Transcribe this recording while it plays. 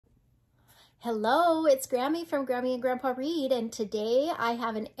Hello, it's Grammy from Grammy and Grandpa Read, and today I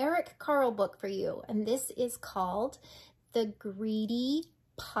have an Eric Carle book for you, and this is called The Greedy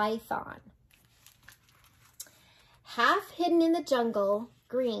Python. Half hidden in the jungle,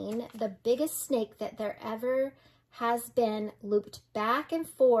 Green, the biggest snake that there ever has been, looped back and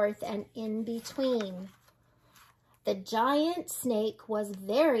forth and in between. The giant snake was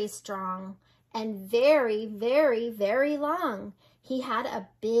very strong and very, very, very long. He had a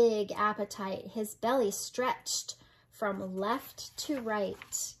big appetite. His belly stretched from left to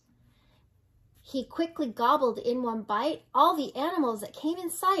right. He quickly gobbled in one bite all the animals that came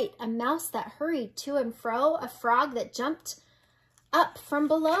in sight, a mouse that hurried to and fro, a frog that jumped up from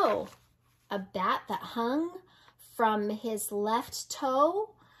below, a bat that hung from his left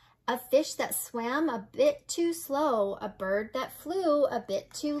toe, a fish that swam a bit too slow, a bird that flew a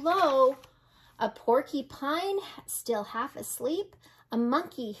bit too low, a porcupine still half asleep, a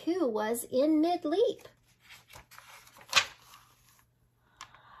monkey who was in mid-leap,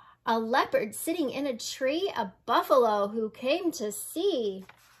 a leopard sitting in a tree, a buffalo who came to see,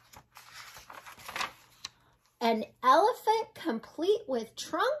 an elephant complete with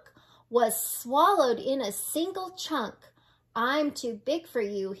trunk was swallowed in a single chunk. "I'm too big for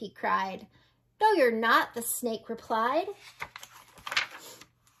you," he cried. "No, you're not," the snake replied.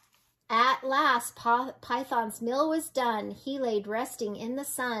 At last, Python's meal was done. He laid resting in the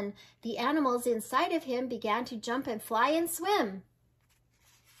sun. The animals inside of him began to jump and fly and swim.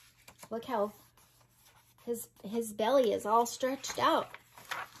 Look how his belly is all stretched out.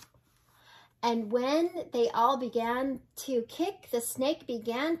 And when they all began to kick, the snake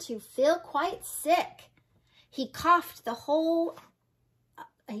began to feel quite sick. He coughed a whole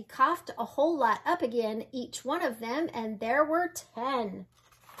lot up again, each one of them, and there were 10.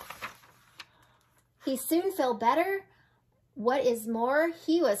 He soon felt better. What is more,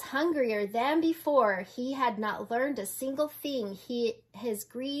 he was hungrier than before. He had not learned a single thing. His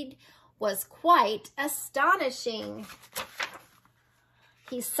greed was quite astonishing.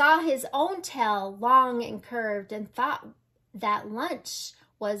 He saw his own tail, long and curved, and thought that lunch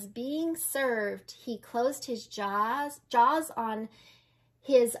was being served. He closed his jaws on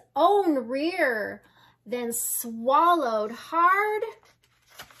his own rear, then swallowed hard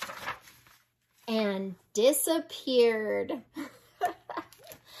and disappeared.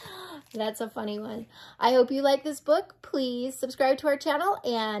 That's a funny one. I hope you like this book. Please subscribe to our channel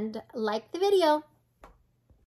and like the video.